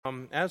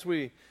As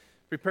we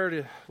prepare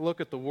to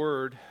look at the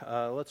Word,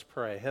 let's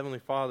pray. Heavenly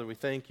Father, we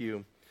thank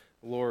you,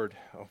 Lord,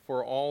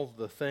 for all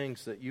the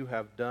things that you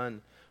have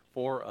done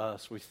for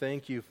us. We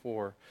thank you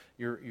for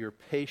your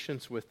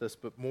patience with us,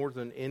 but more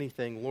than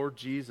anything, Lord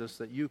Jesus,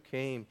 that you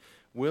came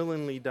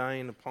willingly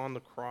dying upon the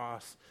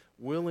cross,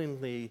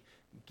 willingly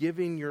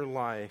giving your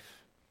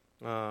life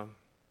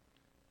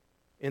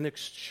in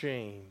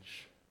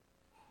exchange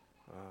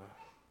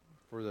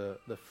for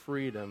the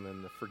freedom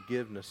and the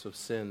forgiveness of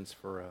sins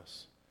for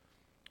us.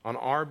 On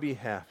our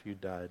behalf you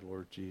died,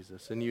 Lord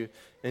Jesus. And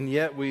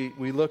yet we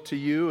look to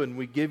you and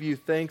we give you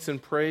thanks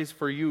and praise,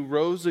 for you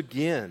rose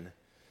again.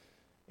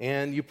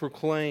 And you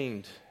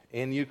proclaimed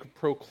and you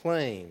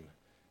proclaim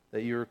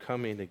that you are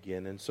coming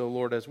again. And so,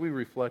 Lord, as we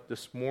reflect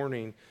this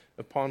morning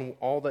upon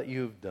all that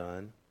you have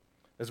done,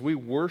 as we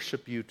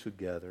worship you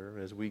together,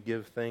 as we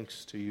give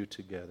thanks to you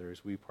together,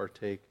 as we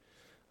partake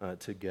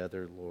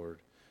together, Lord,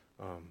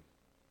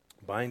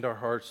 bind our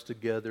hearts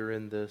together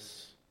in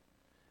this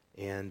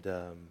and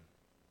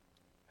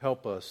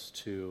help us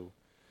to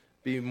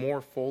be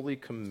more fully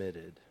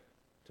committed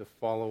to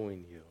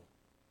following you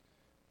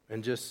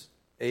and just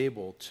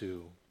able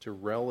to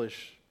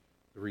relish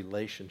the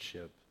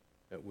relationship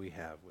that we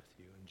have with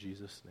you. In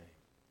Jesus'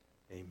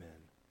 name,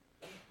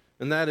 amen.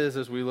 And that is,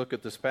 as we look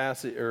at this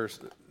passage, or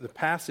the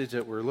passage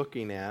that we're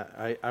looking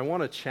at, I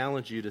want to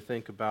challenge you to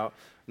think about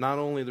not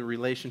only the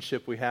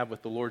relationship we have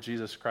with the Lord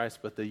Jesus Christ,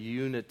 but the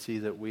unity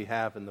that we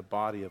have in the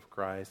body of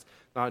Christ.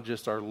 Not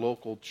just our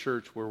local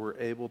church where we're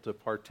able to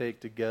partake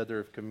together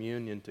of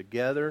communion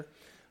together,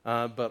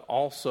 but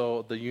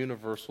also the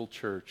universal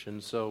church.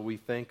 And so we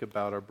think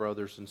about our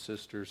brothers and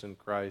sisters in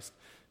Christ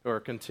who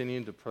are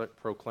continuing to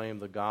proclaim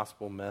the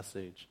gospel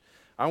message.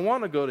 I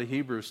want to go to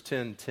Hebrews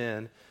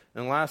 10:10.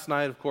 And last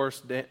night, of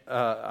course,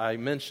 I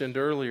mentioned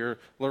earlier,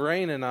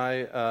 Lorraine and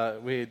I,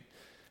 we had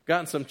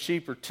gotten some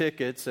cheaper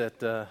tickets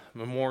at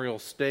Memorial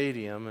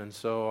Stadium, and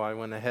so I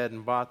went ahead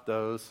and bought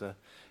those.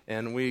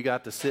 And we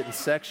got to sit in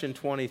section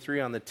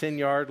 23 on the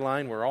 10-yard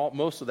line where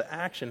most of the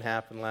action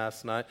happened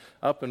last night,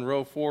 up in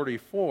row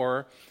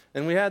 44.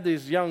 And we had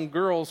these young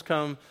girls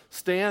come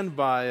stand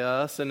by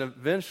us, and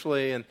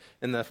eventually, and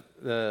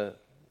the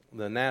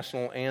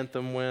national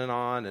anthem went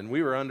on, and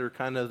we were under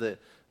kind of the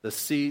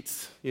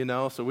seats,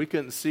 so we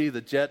couldn't see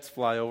the jets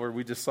fly over.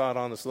 We just saw it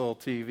on this little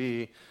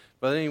TV.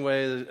 But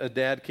anyway, a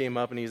dad came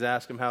up and he's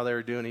asked them how they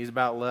were doing. He's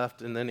about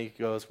left, and then he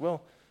goes,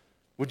 "Well,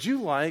 would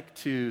you like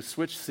to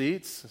switch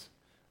seats?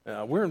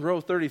 We're in row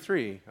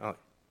 33.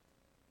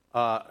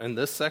 In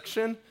this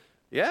section?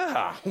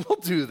 Yeah, we'll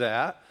do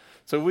that."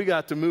 So we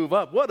got to move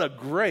up. What a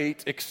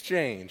great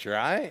exchange,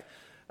 right?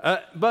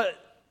 But,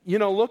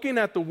 looking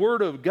at the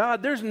Word of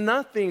God, there's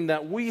nothing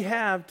that we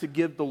have to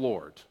give the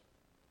Lord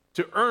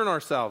to earn our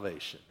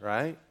salvation,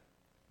 right?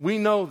 We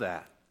know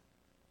that.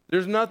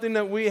 There's nothing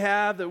that we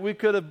have that we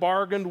could have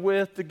bargained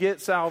with to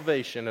get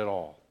salvation at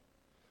all.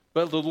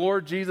 But the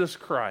Lord Jesus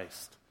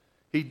Christ,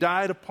 He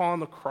died upon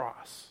the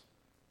cross.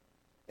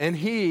 And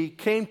He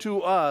came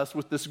to us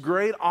with this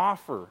great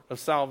offer of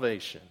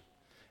salvation.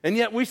 And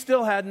yet we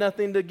still had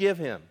nothing to give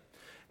Him.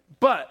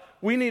 But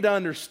we need to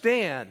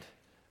understand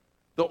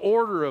the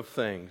order of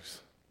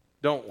things,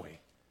 don't we?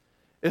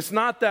 It's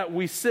not that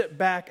we sit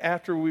back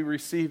after we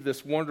receive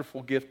this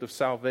wonderful gift of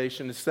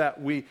salvation. It's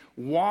that we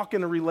walk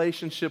in a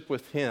relationship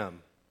with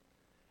Him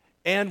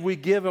and we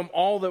give Him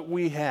all that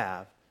we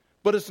have.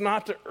 But it's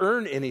not to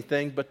earn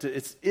anything, but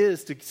it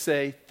is to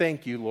say,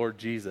 "Thank you, Lord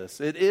Jesus."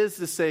 It is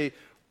to say,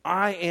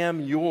 "I am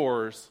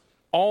yours.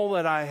 All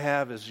that I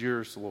have is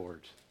yours,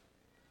 Lord."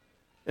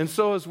 And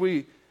so as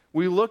we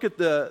look at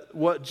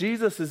what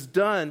Jesus has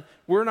done,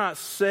 we're not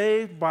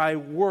saved by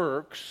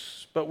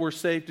works, but we're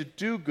saved to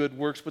do good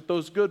works. But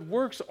those good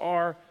works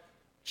are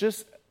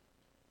just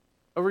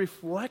a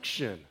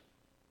reflection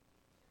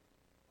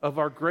of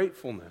our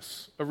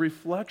gratefulness, a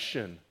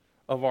reflection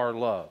of our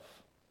love.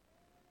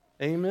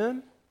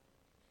 Amen?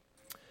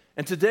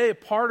 And today, a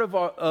part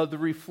of the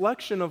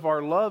reflection of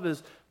our love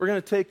is we're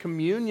going to take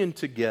communion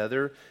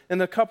together.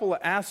 And a couple of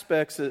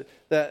aspects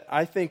that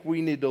I think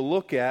we need to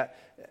look at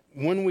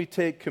when we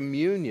take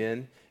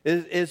communion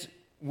is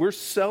we're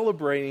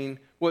celebrating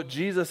what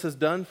Jesus has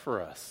done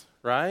for us,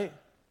 right?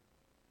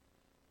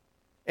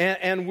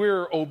 And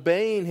we're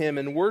obeying Him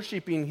and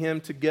worshiping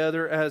Him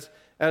together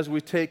as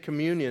we take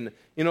communion.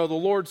 The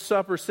Lord's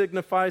Supper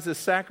signifies His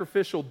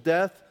sacrificial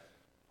death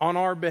on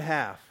our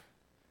behalf.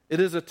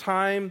 It is a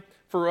time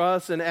for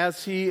us, and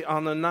as He,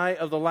 on the night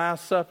of the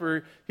Last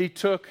Supper, He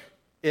took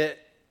it,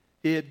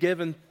 He had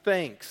given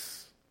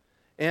thanks.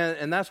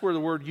 And that's where the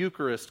word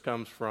Eucharist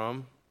comes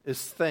from,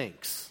 is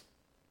thanks.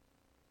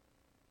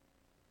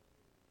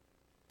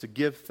 To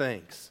give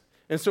thanks.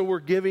 And so we're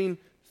giving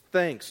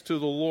thanks to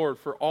the Lord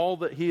for all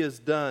that He has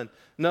done.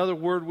 Another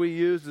word we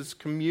use is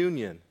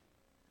communion.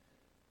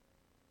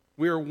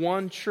 We are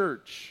one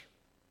church.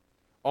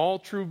 All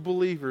true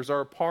believers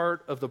are a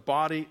part of the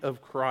body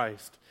of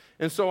Christ.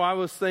 And so I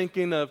was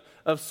thinking of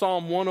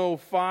Psalm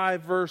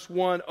 105, verse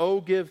 1.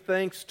 "Oh, give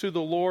thanks to the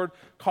Lord,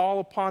 call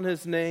upon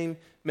His name,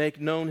 make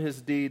known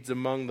his deeds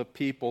among the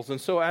peoples. And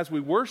so as we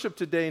worship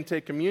today and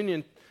take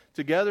communion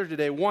together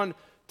today, one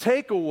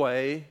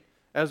takeaway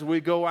as we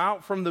go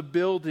out from the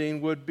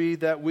building would be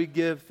that we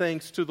give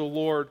thanks to the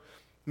Lord,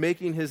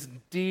 making his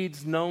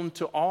deeds known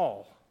to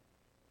all.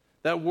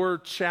 That we're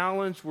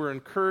challenged, we're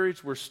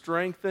encouraged, we're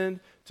strengthened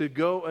to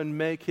go and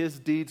make his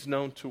deeds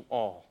known to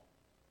all.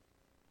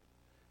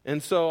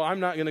 And so I'm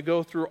not going to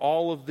go through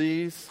all of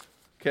these,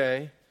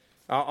 okay?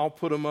 I'll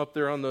put them up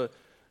there on the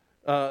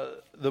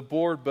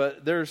board,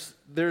 but there's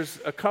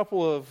a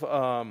couple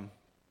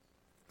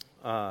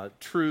of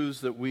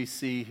truths that we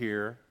see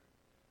here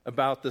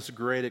about this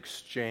great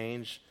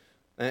exchange,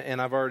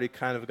 and I've already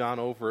kind of gone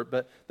over it,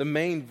 but the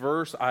main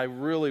verse I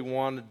really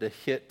wanted to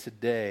hit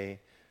today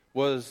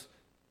was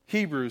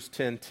Hebrews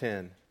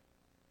 10:10.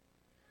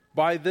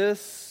 By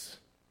this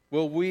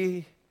will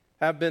we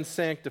have been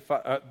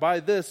sanctified. By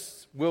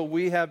this will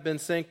we have been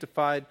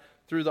sanctified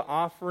through the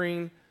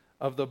offering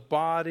of the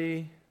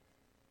body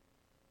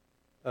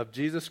of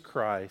Jesus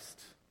Christ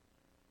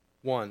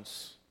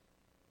once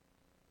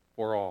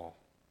for all.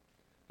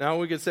 Now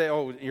we could say,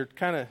 oh,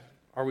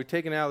 are we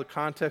taking it out of the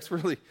context?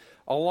 Really,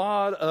 a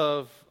lot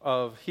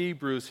of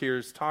Hebrews here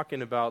is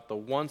talking about the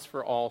once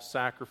for all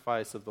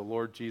sacrifice of the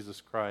Lord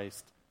Jesus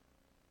Christ,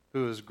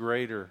 who is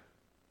greater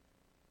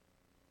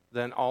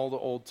than all the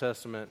Old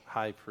Testament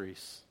high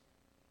priests.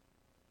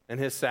 And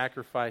his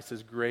sacrifice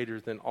is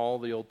greater than all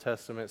the Old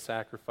Testament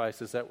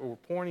sacrifices that were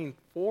pointing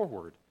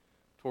forward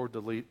toward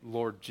the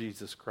Lord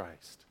Jesus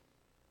Christ.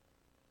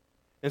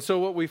 And so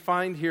what we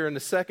find here in the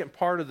second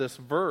part of this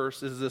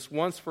verse is this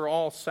once for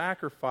all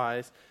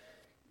sacrifice.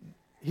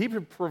 He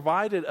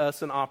provided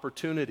us an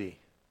opportunity.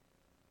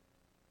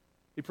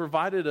 He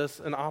provided us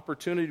an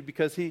opportunity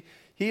because he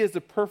is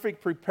the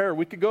perfect preparer.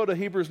 We could go to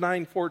Hebrews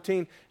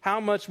 9:14.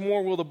 How much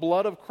more will the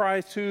blood of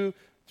Christ, who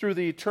through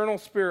the eternal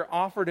Spirit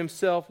offered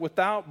himself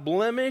without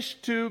blemish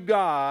to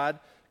God,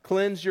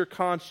 cleanse your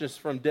conscience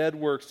from dead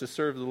works to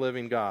serve the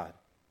living God?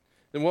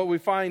 And what we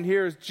find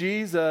here is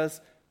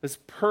Jesus is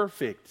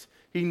perfect.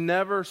 He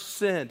never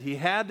sinned. He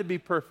had to be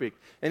perfect.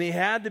 And he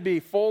had to be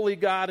fully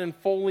God and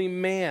fully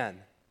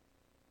man.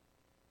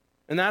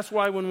 And that's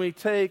why when we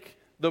take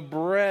the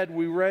bread,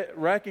 we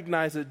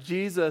recognize that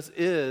Jesus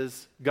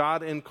is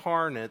God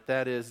incarnate.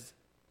 That is,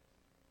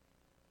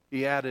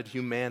 he added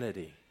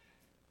humanity.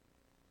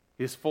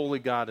 He is fully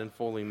God and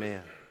fully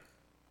man.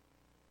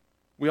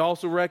 We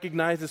also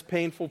recognize his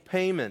painful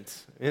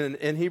payment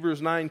in Hebrews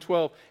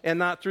 9:12. And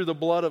not through the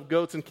blood of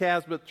goats and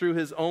calves, but through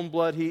his own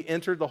blood he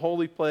entered the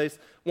holy place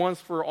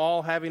once for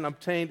all, having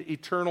obtained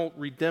eternal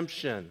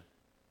redemption.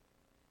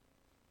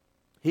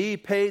 He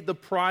paid the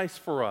price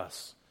for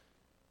us.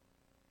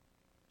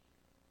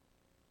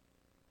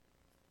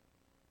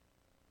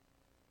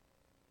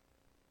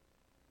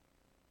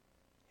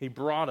 He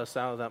brought us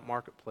out of that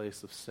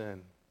marketplace of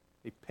sin.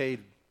 He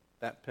paid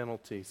that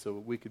penalty so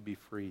we could be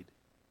freed.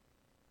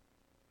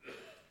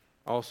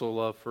 I also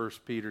love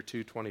 1 Peter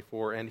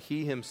 2:24. And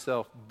he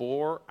himself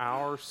bore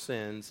our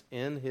sins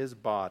in his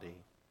body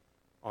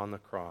on the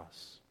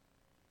cross,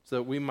 so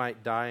that we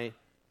might die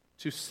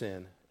to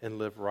sin and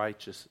live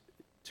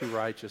to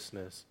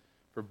righteousness.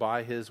 For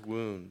by his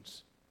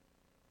wounds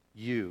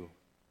you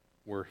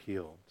were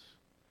healed.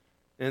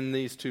 In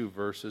these two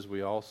verses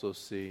we also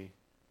see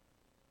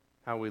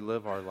how we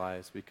live our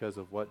lives because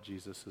of what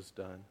Jesus has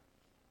done.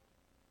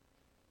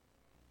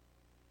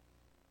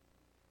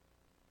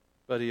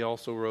 But he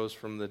also rose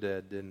from the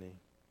dead, didn't he?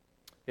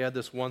 He had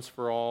this once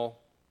for all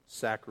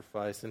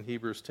sacrifice in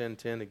Hebrews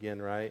 10:10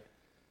 again, right?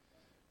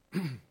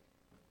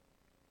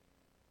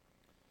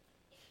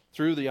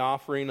 Through the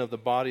offering of the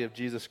body of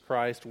Jesus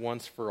Christ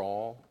once for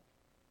all.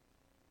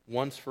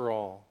 Once for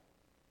all.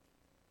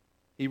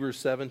 Hebrews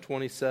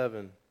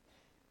 7:27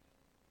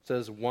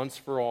 says once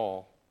for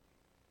all.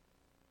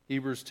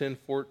 Hebrews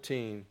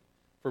 10:14,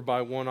 for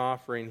by one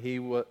offering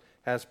he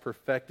has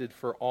perfected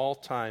for all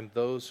time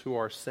those who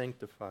are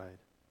sanctified.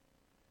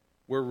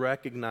 We're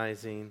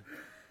recognizing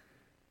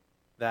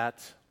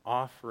that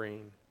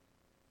offering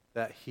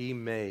that he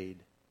made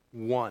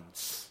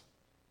once.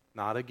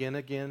 Not again,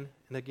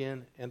 and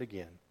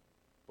again,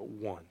 but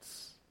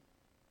once.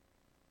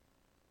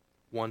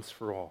 Once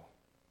for all.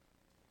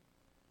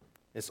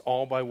 It's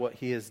all by what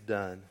he has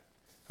done.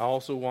 I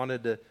also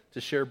wanted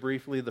to share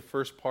briefly the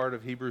first part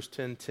of Hebrews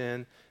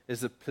 10:10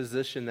 is the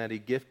position that he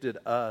gifted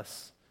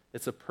us.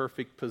 It's a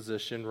perfect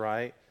position,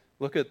 right?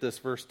 Look at this,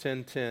 verse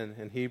 10:10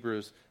 in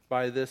Hebrews.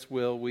 By this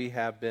will we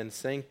have been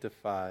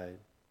sanctified.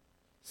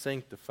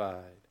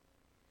 Sanctified.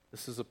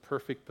 This is a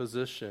perfect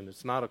position.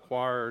 It's not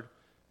acquired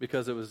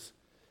because it was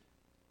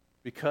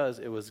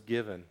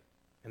given,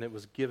 and it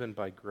was given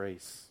by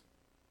grace.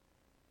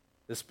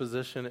 This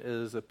position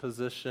is a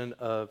position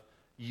of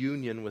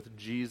union with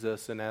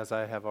Jesus, and as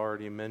I have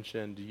already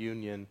mentioned,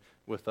 union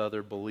with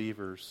other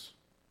believers.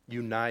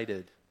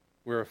 United.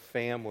 We're a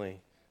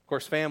family. Of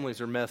course,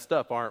 families are messed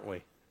up, aren't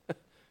we?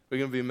 We're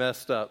going to be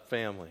messed up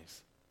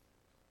families.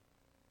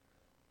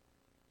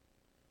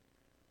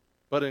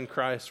 But in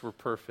Christ, we're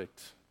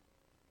perfect.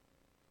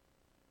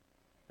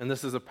 And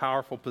this is a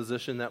powerful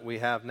position that we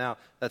have now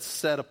that's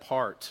set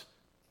apart.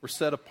 We're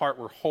set apart.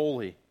 We're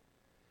holy.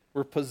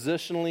 We're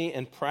positionally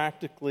and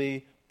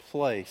practically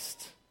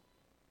placed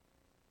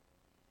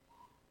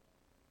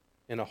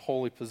in a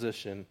holy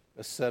position,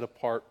 a set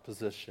apart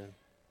position.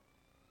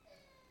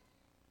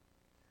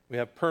 We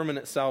have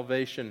permanent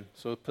salvation.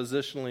 So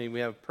positionally,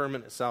 we have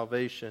permanent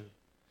salvation.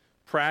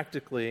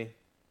 Practically,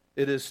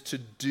 it is to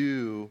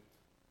do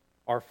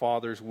our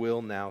Father's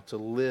will now, to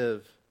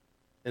live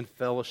in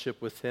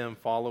fellowship with Him,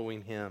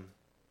 following Him,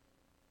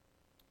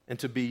 and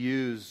to be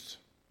used.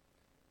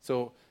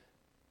 So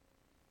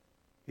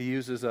He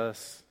uses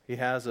us, He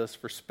has us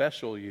for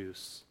special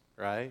use,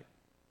 right?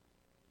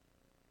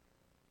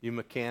 You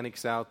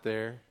mechanics out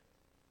there,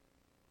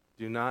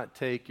 do not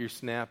take your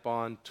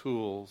Snap-on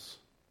tools,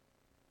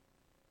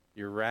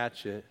 your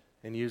ratchet,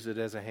 and use it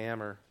as a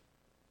hammer.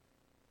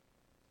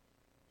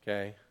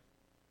 Okay?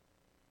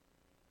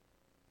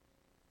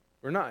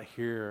 We're not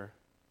here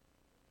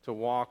to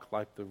walk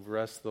like the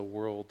rest of the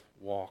world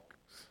walks.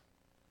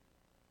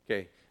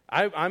 Okay,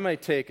 I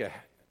might take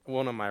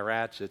one of my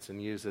ratchets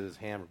and use it as a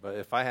hammer, but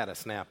if I had a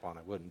Snap-on,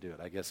 I wouldn't do it.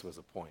 I guess was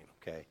the point,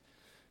 okay?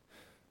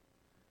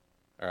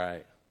 All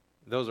right.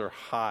 Those are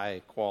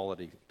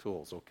high-quality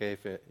tools, okay,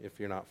 if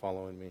you're not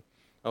following me.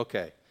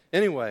 Okay.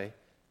 Anyway,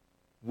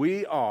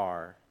 we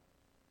are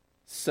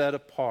set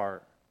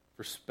apart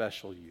for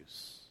special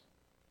use.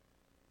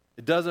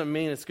 It doesn't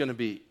mean it's going to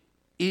be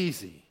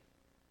easy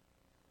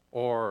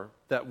or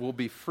that we'll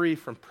be free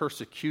from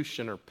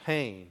persecution or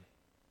pain.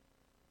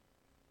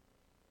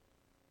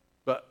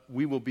 But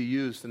we will be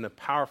used in a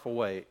powerful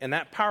way. And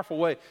that powerful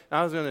way,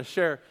 I was going to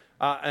share,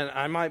 and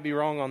I might be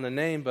wrong on the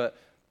name, but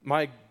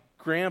my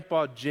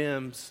Grandpa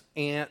Jim's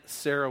Aunt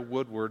Sarah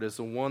Woodward is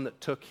the one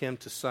that took him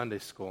to Sunday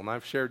school. And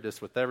I've shared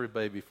this with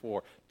everybody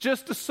before.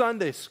 Just to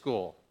Sunday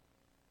school.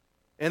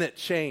 And it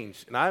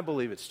changed. And I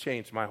believe it's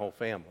changed my whole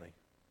family.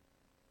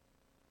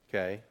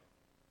 Okay?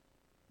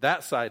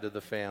 That side of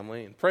the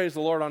family. And praise the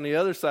Lord, on the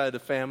other side of the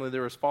family,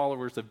 there was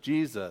followers of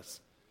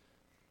Jesus.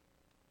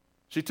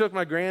 She took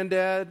my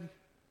granddad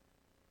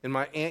and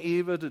my Aunt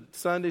Eva to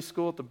Sunday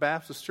school at the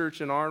Baptist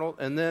Church in Arnold.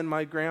 And then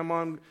my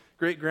great-grandma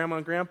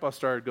and grandpa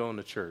started going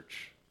to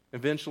church.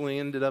 Eventually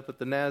ended up at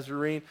the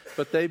Nazarene.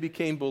 But they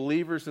became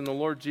believers in the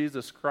Lord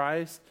Jesus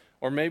Christ.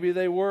 Or maybe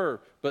they were.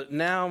 But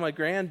now my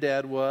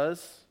granddad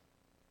was.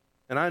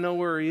 And I know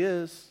where he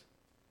is.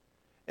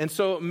 And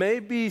so it may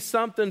be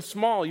something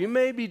small. You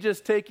may be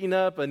just taking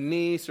up a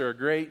niece or a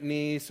great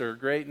niece or a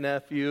great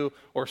nephew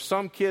or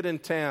some kid in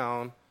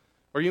town.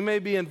 Or you may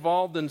be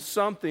involved in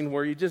something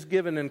where you just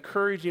give an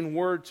encouraging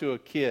word to a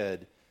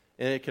kid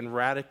and it can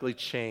radically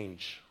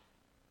change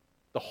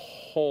the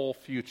whole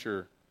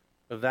future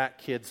of that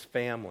kid's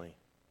family.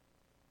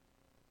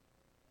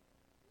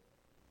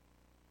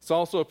 It's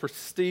also a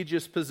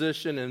prestigious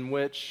position in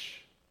which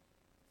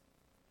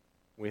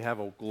we have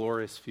a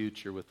glorious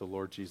future with the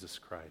Lord Jesus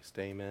Christ.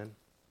 Amen.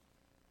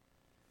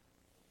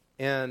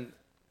 And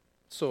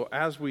so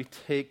as we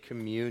take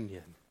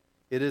communion,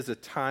 it is a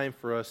time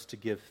for us to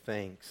give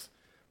thanks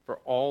for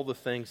all the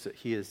things that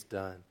He has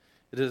done.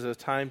 It is a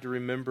time to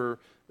remember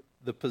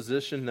the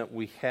position that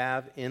we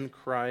have in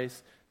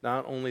Christ,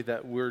 not only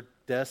that we're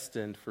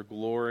destined for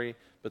glory,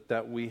 but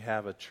that we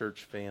have a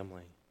church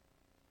family.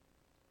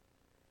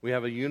 We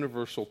have a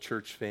universal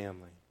church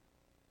family.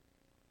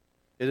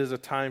 It is a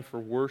time for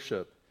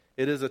worship.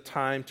 It is a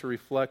time to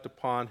reflect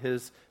upon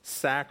His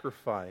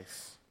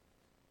sacrifice.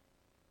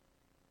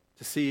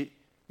 To see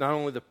not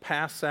only the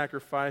past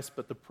sacrifice,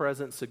 but the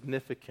present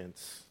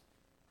significance.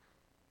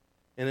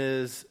 And it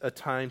is a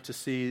time to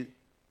see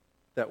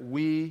that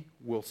we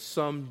will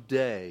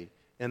someday,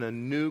 in a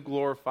new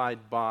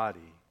glorified body,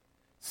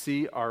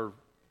 see our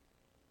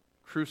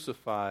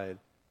crucified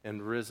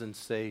and risen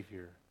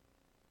Savior.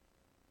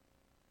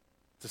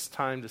 It's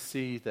time to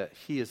see that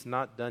He is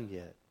not done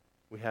yet.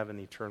 We have an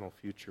eternal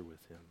future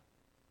with Him.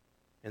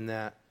 And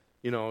that,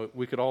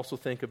 we could also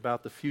think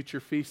about the future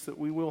feasts that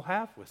we will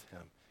have with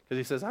Him. Because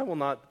He says, I will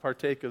not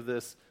partake of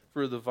this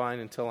fruit of the vine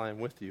until I am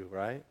with you,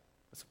 right?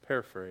 That's a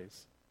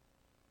paraphrase.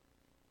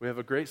 We have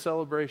a great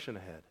celebration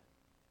ahead.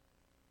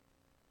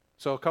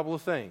 So a couple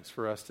of things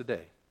for us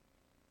today.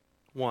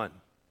 One,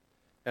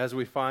 as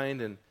we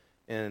find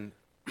in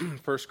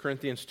 1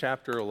 Corinthians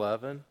chapter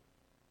 11,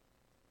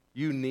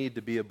 you need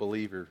to be a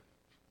believer.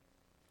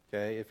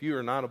 Okay? If you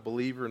are not a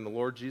believer in the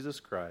Lord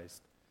Jesus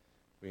Christ,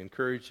 we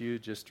encourage you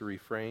just to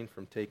refrain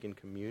from taking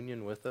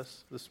communion with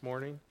us this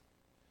morning.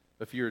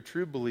 If you're a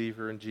true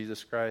believer in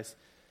Jesus Christ,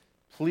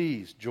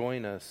 please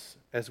join us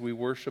as we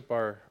worship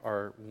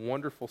our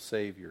wonderful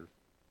Savior.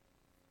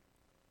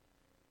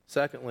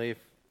 Secondly,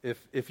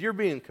 if you're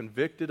being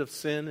convicted of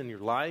sin in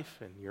your life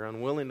and you're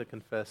unwilling to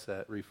confess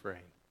that,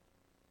 refrain.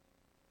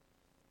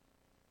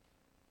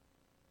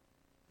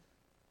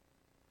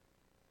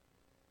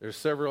 There's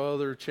several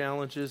other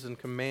challenges and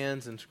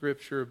commands in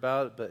Scripture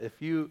about it, but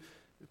if you,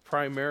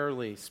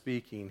 primarily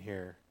speaking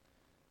here,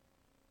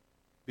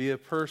 be a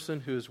person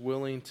who is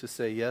willing to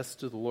say yes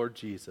to the Lord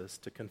Jesus,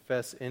 to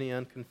confess any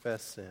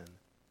unconfessed sin,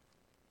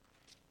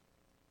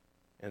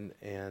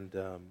 and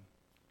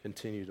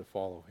continue to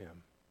follow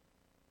him.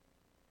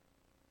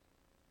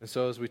 And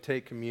so as we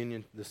take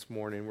communion this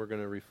morning, we're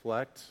going to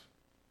reflect,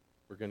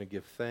 we're going to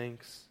give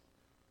thanks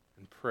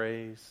and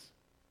praise,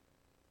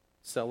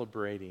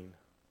 celebrating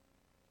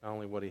not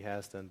only what he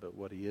has done, but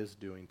what he is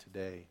doing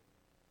today.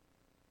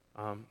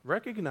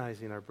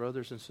 Recognizing our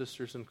brothers and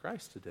sisters in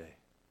Christ today,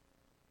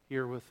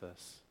 here with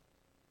us,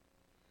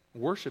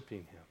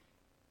 worshiping him,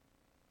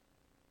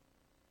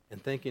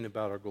 and thinking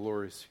about our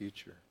glorious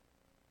future.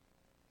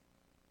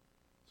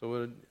 So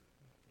would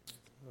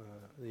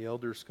the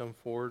elders come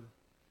forward?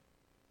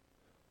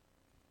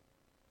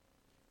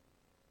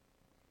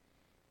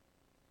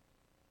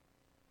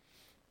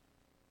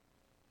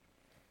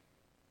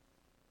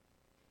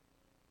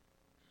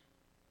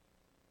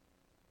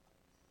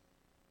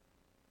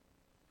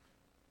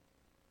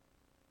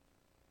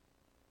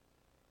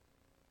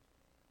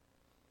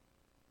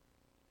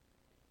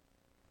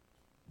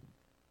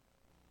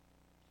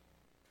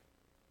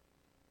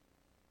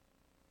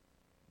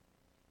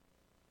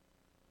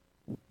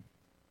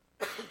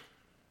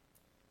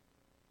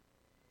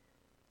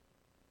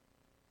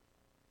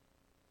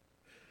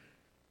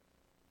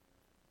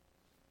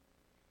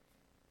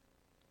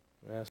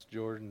 I ask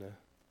Jordan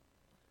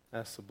to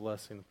ask the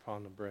blessing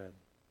upon the bread.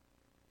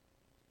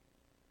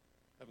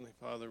 Heavenly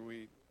Father,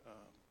 we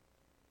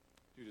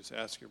do just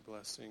ask your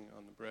blessing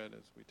on the bread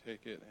as we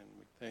take it, and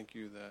we thank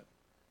you that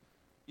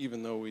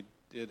even though we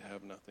did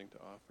have nothing to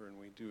offer, and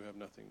we do have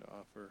nothing to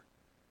offer,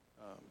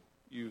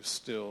 you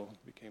still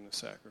became the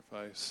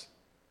sacrifice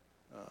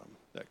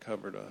that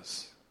covered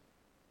us.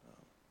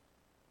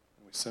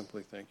 And we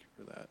simply thank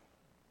you for that.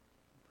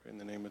 Pray in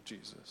the name of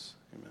Jesus.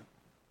 Amen.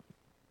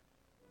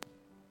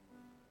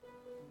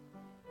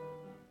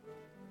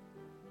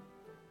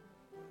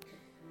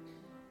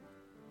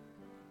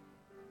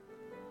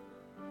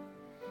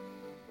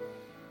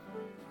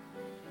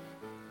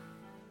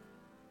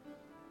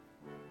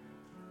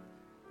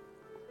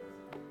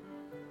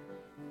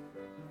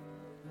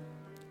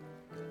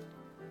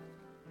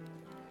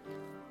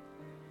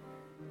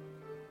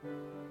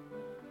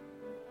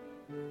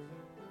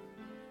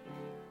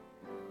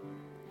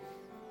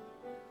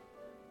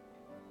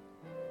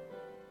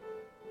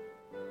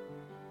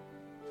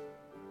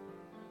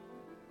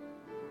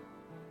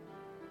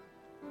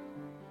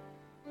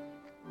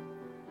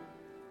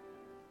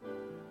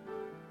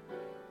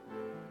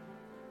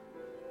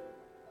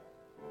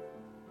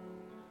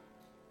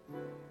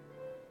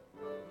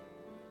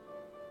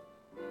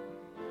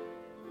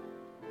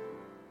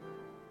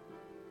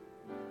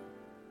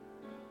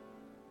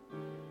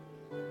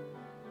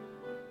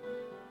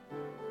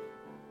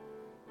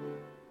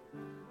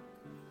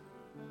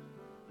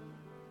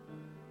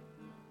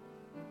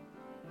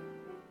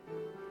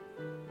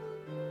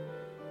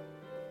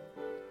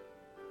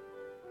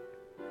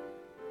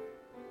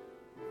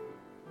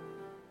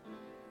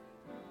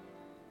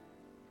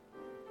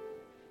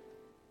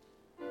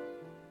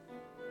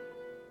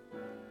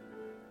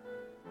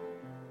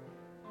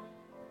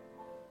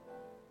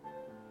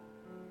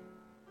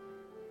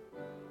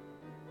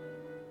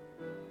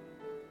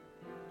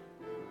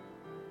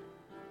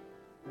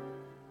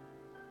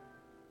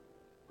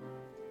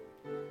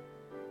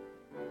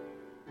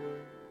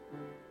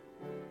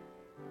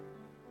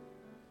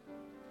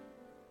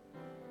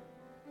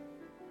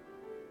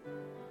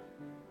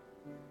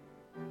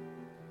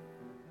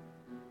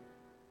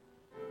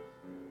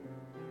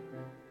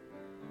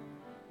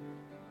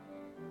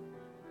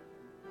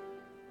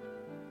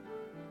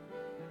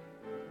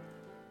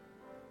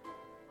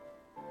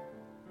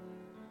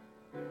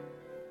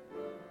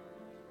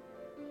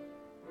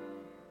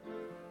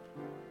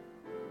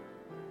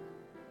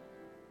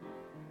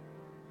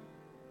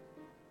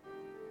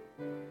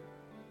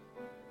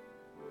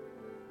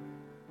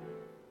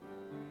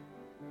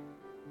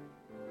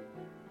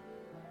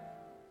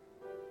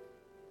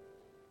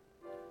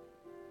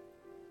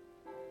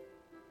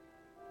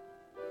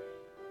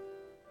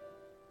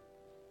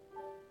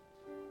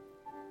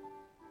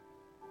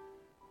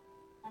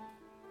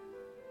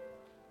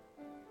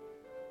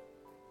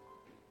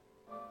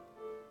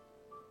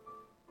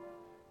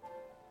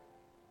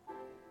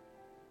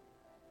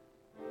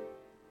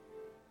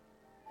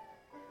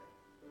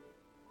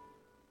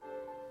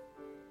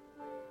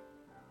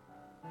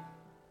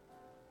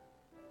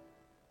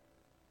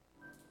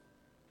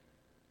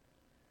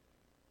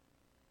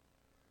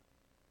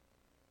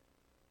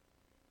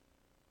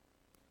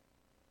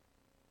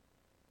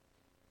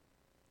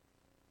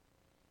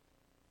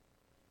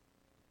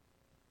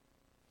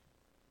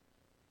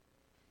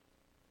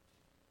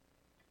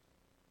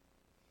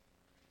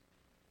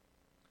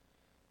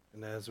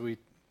 And as we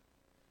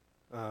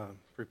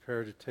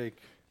prepare to take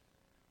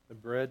the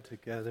bread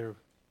together,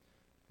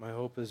 my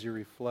hope is you're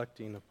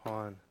reflecting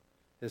upon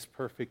his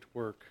perfect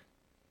work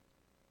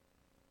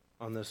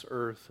on this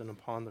earth and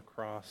upon the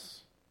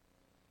cross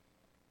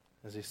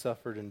as he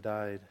suffered and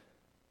died.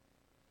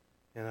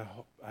 And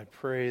I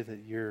pray that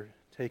you're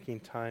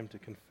taking time to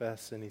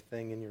confess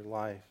anything in your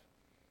life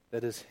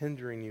that is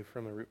hindering you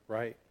from a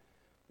right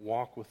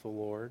walk with the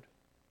Lord,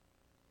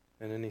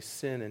 and any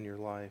sin in your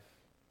life.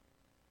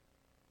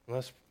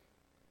 Let's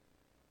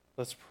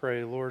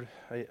pray. Lord,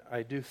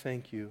 I do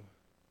thank you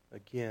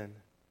again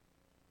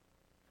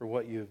for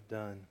what you have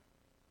done.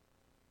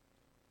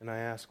 And I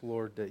ask,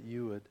 Lord, that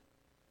you would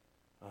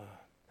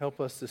help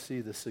us to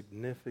see the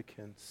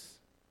significance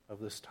of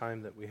this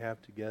time that we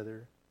have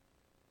together.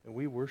 And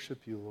we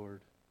worship you,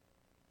 Lord.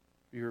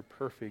 You're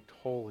perfect,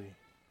 holy,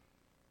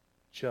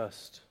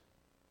 just,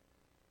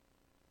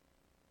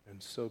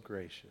 and so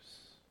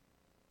gracious.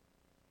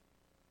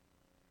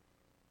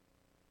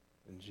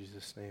 In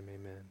Jesus' name,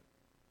 amen.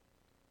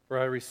 For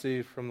I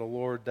received from the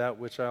Lord that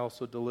which I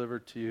also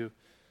delivered to you,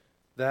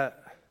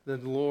 that the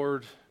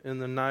Lord, in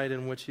the night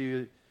in which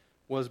he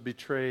was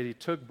betrayed, he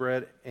took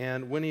bread,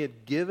 and when he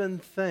had given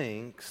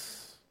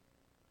thanks,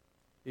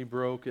 he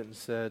broke it and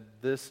said,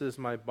 "This is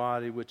my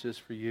body, which is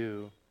for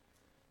you.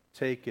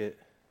 Take it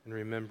in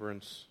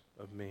remembrance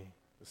of me."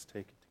 Let's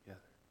take it together.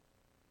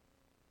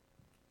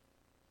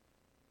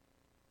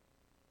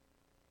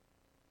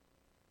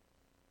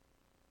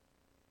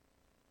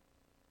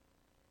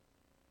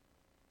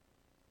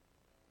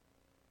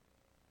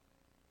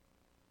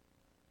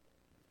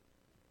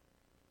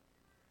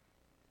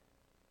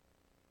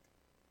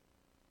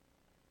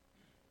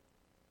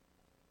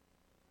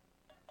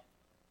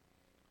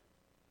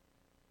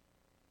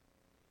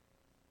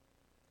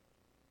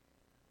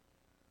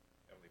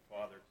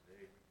 Father,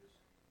 today we just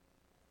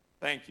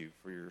thank you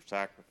for your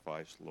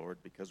sacrifice, Lord,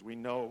 because we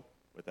know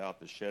without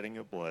the shedding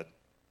of blood,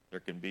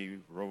 there can be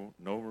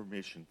no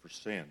remission for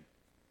sin.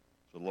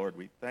 So, Lord,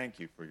 we thank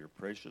you for your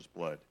precious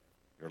blood,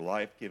 your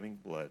life-giving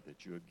blood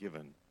that you have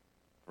given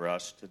for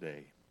us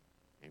today.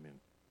 Amen.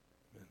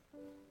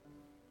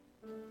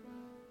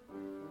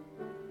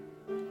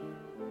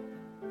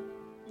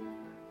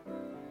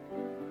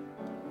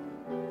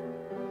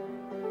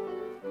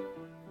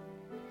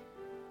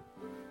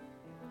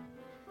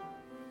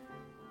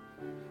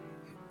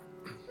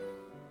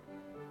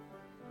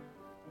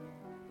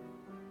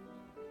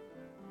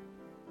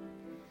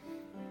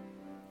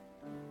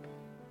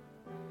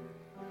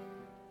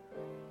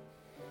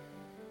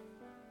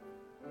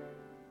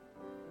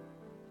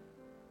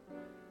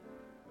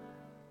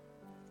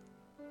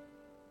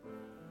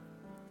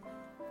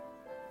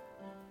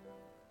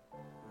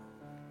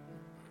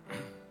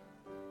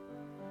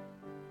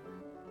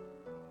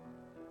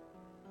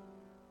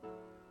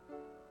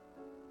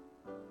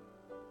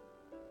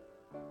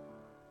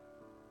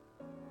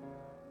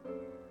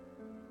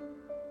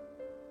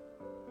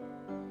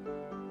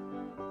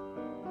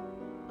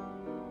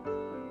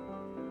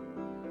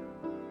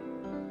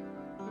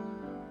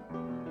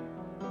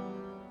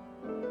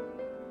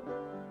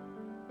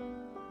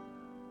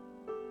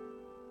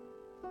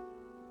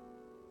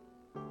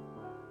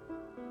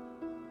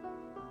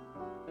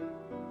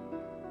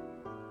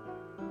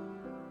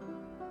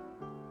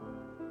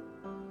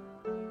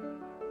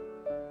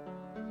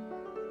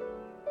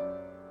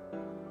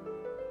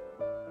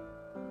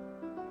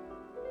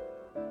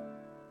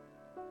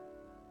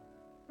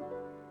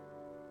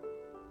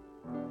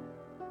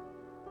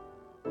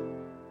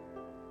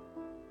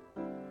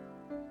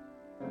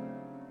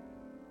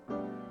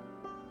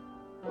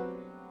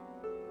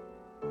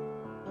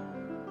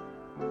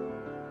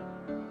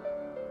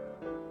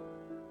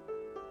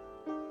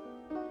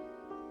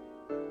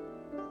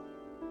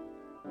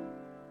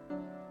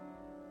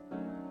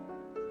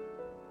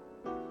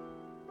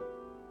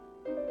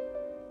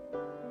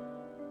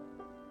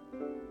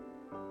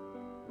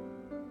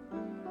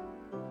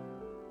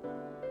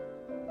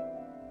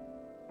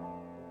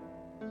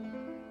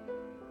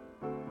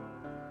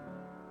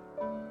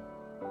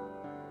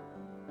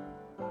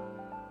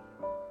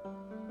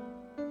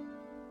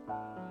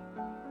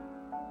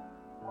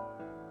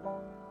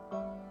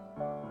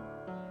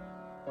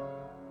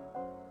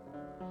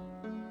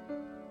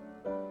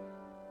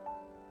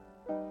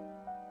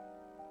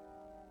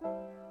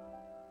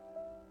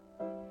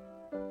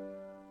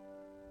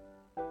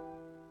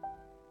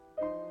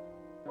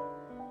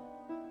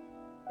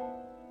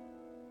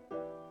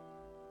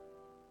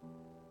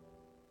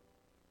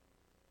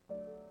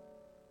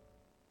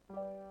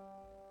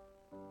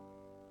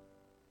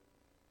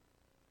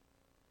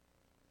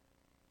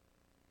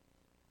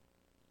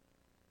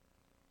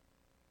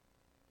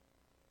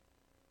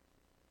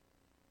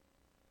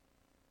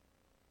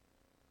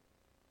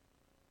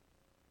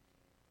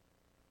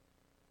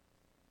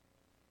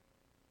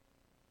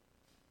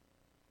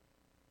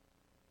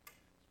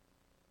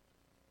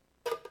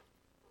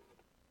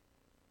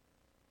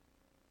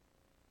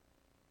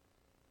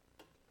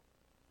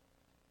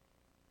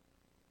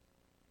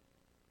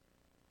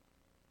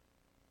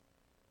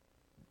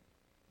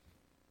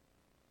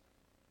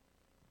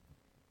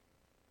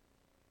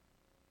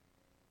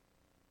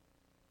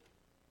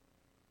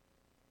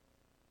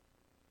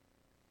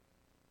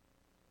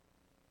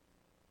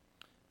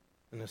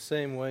 In the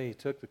same way, he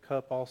took the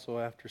cup also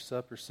after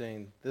supper,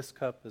 saying, "This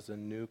cup is a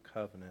new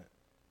covenant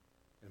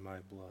in my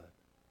blood."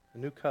 A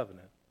new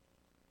covenant.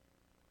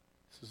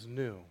 This is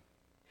new.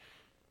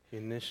 He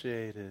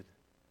initiated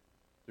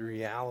the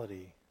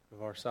reality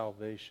of our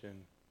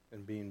salvation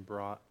and being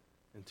brought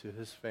and to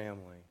his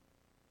family.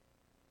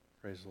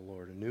 Praise the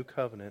Lord. A new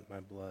covenant, my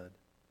blood.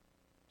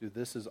 Do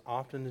this as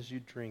often as you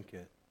drink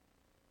it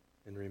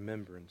in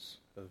remembrance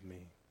of me.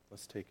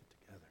 Let's take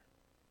it together.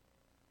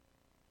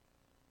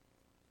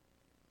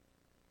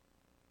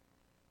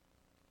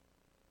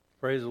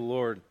 Praise the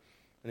Lord.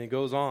 And he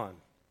goes on.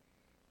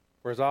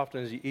 For as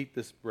often as you eat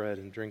this bread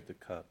and drink the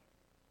cup,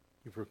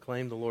 you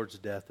proclaim the Lord's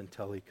death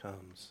until he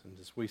comes. And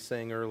as we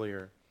sang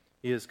earlier,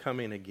 he is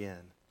coming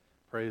again.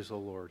 Praise the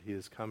Lord. He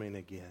is coming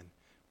again.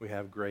 We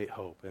have great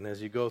hope. And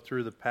as you go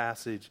through the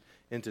passage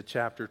into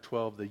chapter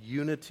 12, the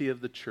unity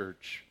of the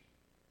church,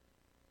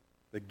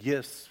 the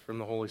gifts from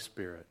the Holy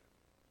Spirit,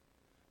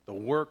 the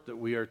work that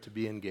we are to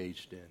be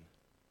engaged in.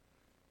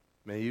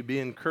 May you be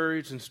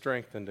encouraged and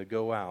strengthened to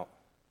go out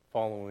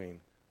following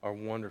our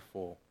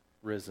wonderful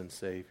risen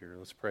Savior.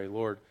 Let's pray.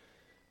 Lord,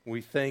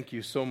 we thank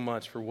you so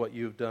much for what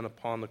you've done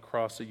upon the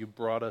cross, that you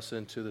brought us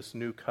into this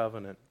new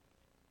covenant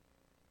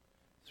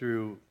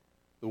through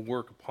the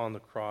work upon the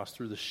cross,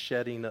 through the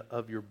shedding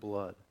of your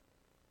blood.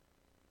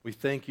 We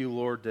thank you,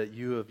 Lord, that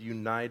you have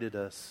united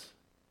us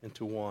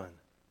into one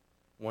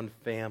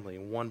family,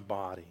 one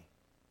body.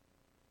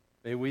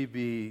 May we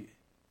be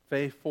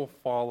faithful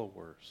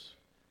followers,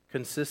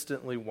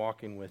 consistently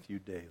walking with you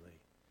daily.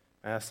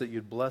 I ask that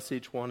you'd bless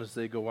each one as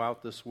they go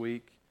out this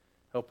week.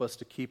 Help us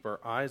to keep our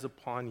eyes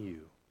upon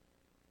you.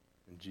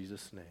 In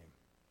Jesus' name,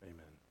 amen.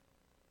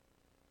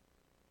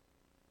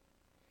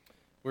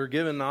 We're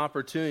given the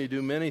opportunity to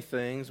do many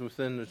things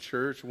within the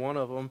church. One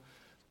of them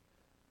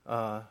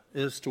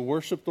is to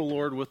worship the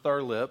Lord with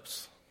our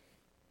lips,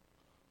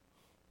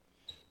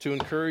 to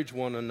encourage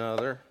one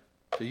another,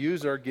 to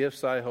use our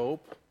gifts, I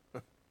hope.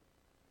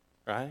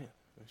 Right?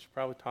 We should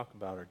probably talk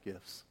about our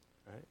gifts,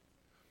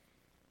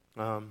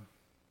 right?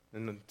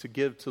 And to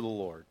give to the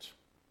Lord.